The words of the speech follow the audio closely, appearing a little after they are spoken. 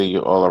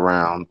all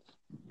around.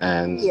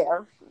 And Yeah.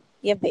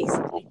 Yeah,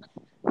 basically.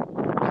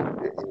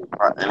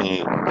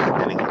 any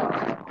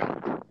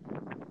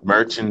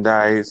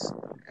merchandise,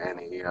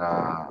 any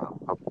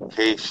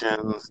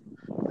publications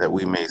that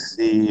we may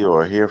see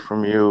or hear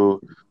from you.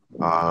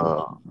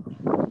 Uh,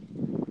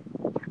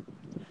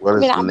 what I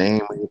is mean, the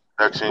name of your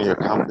production, your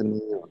company,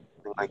 or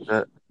anything like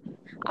that?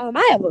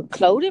 I have a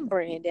clothing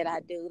brand that I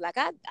do. Like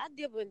I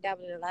dibble and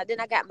dabble in a lot. Then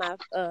I got my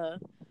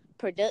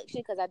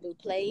production because I do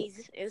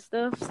plays and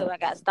stuff. So I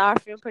got Star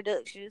Film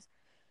Productions.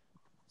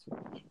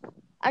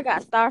 I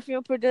got Star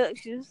Film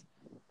Productions,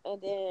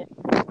 and then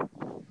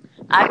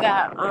I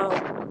got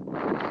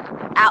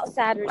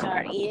Outsiders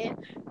Are In.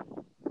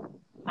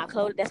 My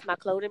clothing That's my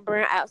clothing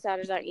brand.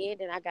 Outsiders Are In.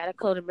 Then I got a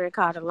clothing brand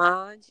called The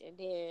Lounge, and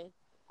then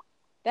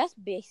that's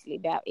basically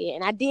about it.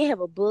 And I did have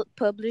a book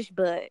published,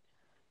 but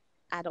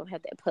I don't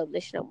have that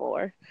published no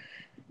more.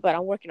 But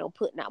I'm working on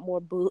putting out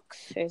more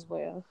books as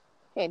well.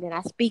 And then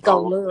I speak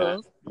on Oh, okay.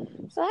 love.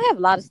 So I have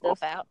a lot of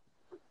stuff out.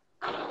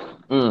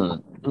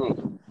 Mm,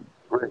 mm,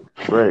 great,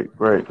 great,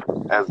 great.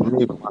 As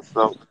me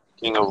myself,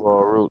 King of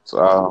All Roots,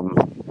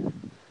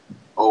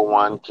 oh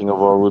 01, King of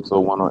All Roots, oh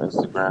 01 on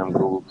Instagram,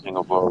 Google King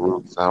of All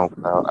Roots,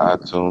 SoundCloud,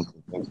 iTunes,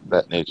 and things of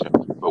that nature.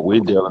 But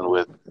we're dealing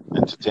with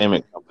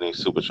entertainment company,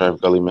 Super Tribe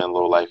Gully Man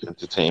Low Life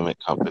Entertainment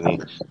Company,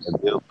 that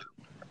deals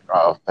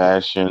with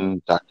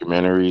fashion,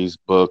 documentaries,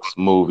 books,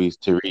 movies,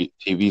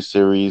 TV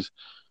series,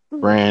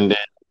 branding,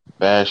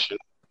 fashion,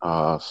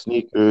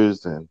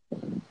 sneakers, and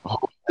a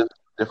whole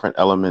different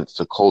elements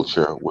to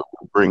culture. What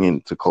we're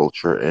bringing to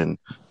culture and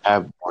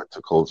have brought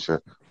to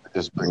culture, we're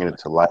just bringing it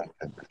to life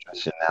and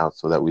position now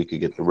so that we could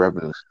get the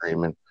revenue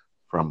streaming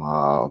from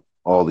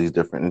all these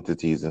different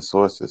entities and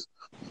sources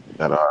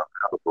that are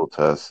available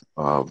to us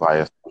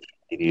via social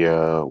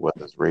media,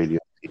 whether it's radio,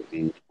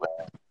 TV,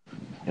 web,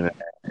 internet,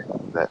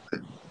 that.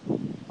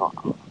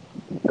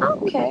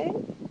 Okay.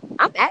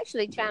 I'm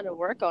actually trying to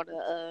work on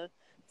a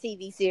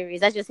TV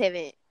series. I just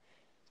haven't.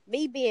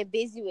 Me being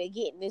busy with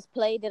getting this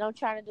play that I'm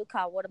trying to do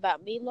called What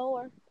About Me,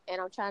 Lord?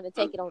 And I'm trying to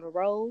take it on the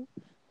road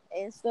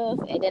and stuff.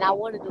 And then I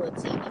want to do a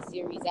TV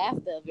series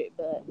after of it.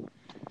 But,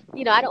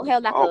 I don't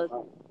have like Oh,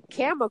 a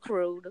camera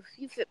crew.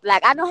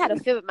 Like, I know how to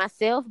film it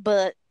myself,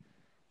 but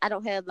I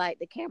don't have like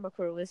the camera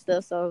crew and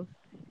stuff. So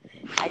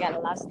I got a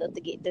lot of stuff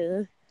to get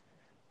done.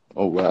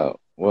 oh wow,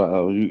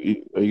 wow!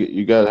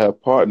 You gotta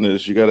have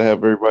partners. You gotta have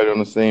everybody on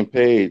the same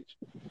page.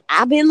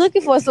 I've been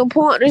looking for some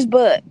partners,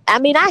 but I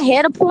mean, I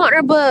had a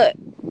partner, but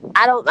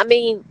I don't. I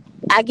mean,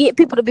 I get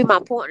people to be my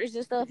partners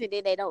and stuff, and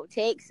then they don't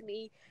text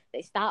me.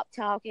 They stop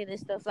talking and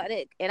stuff like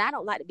that, and I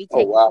don't like to be Oh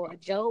taken wow! for a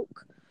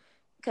joke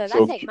because I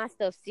So take my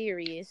stuff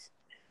serious.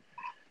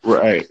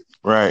 right,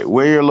 right.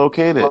 Where you're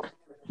located?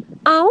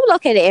 I'm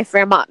located in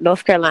Fairmont,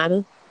 North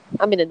Carolina.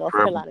 I'm in the North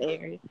Trevor. Carolina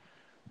area.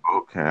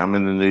 Okay, I'm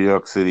in the New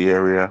York City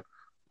area.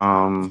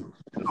 Um,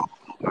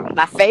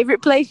 My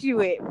favorite place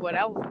you at?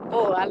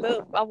 I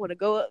love. I want to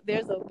go up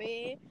there so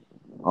bad.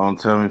 don't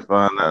tell me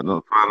find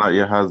out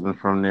your husband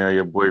from there,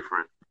 your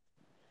boyfriend.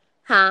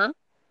 Huh?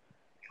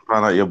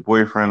 Find out your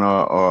boyfriend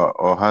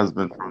or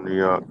husband from New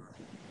York.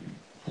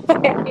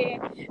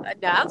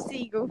 No, I'm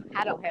single.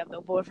 I don't have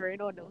no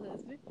boyfriend or no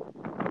husband.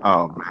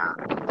 Oh man,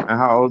 and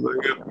how old are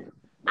you?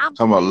 I'm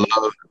Talking about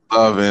 20.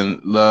 love and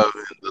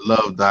the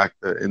love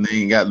doctor, and they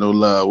ain't got no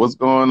love. What's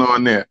going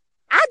on there?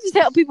 I just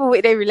help people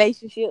with their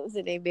relationships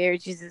and their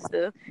marriages and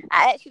stuff.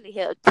 I actually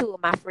helped two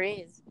of my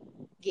friends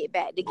get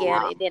back Oh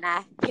together, wow, and then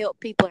I helped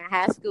people in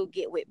high school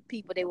get with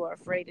people they were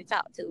afraid to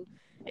talk to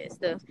and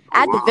stuff. oh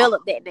I wow.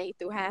 developed that name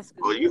through high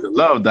Oh, school. you the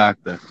love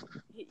doctor.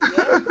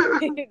 Yep,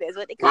 that's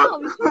what they Well, call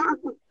me.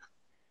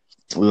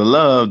 the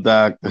love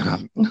doctor.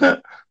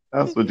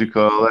 That's what you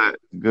call that.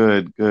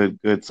 Good, good,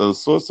 good. So,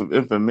 source of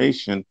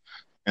information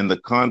and the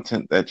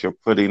content that you're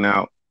putting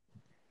out,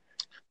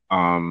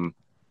 um,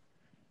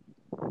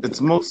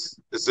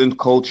 it's in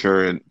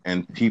culture,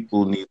 and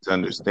people need to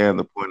understand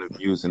the point of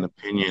views and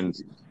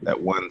opinions that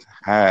one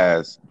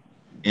has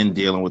in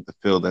dealing with the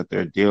field that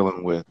they're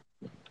dealing with.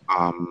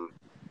 Um,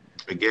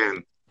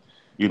 Again,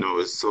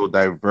 it's so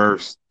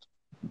diverse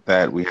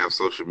that we have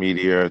social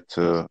media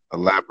to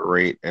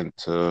elaborate and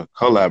to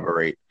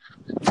collaborate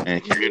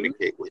and Hmm.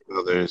 communicate with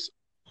others,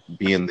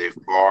 being they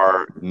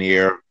far,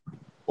 near,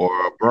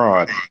 or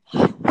abroad.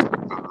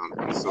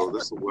 And so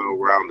this is a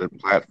well-rounded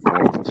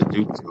platform to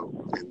do so.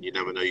 And you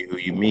never know who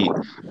you meet.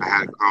 I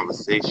had a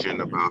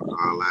conversation about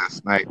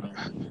last night.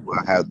 Well,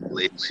 I had the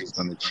lady, she's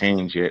going to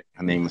change it.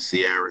 Her name is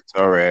Sierra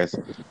Torres.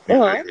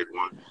 And I Uh-huh. did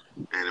one,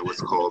 and it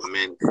was called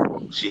Men.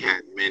 She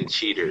had Men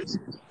Cheaters.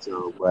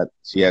 So, but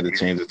she had to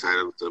change the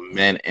title to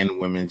Men and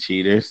Women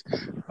Cheaters.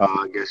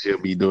 I guess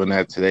she'll be doing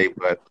that today.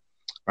 But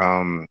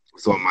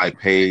it's on my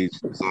page.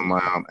 It's on my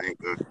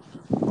Anchor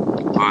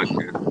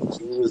podcast.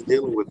 She was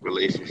dealing with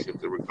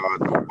relationships in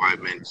regards of why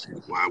men cheat,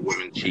 why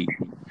women cheat,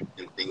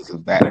 and things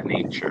of that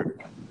nature.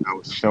 I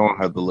was showing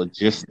her the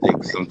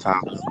logistics.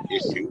 Sometimes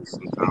it's issues,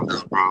 sometimes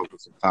it's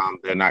problems, sometimes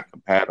they're not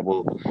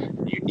compatible.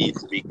 You need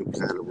to be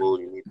compatible.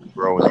 You need to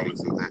grow and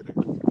things of that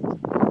nature.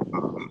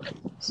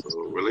 So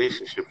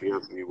relationship, you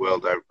have to be well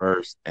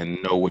diverse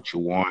and know what you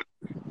want,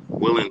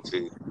 willing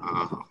to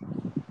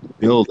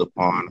build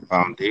upon a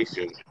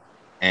foundation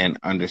and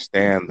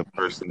understand the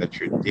person that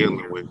you're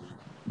dealing with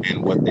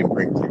and what they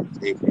bring to the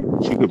table and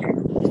what you could bring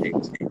to the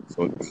table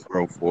so it can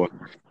grow forth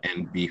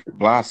and be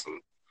blossom.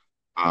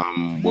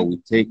 What we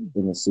take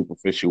in the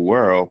superficial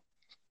world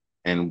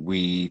and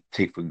we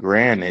take for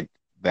granted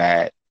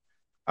that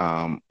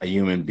a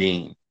human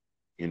being,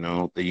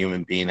 the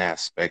human being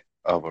aspect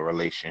of a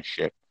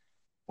relationship,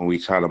 when we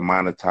try to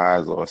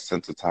monetize or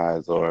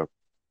sensitize or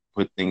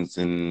put things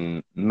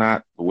in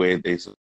not the way they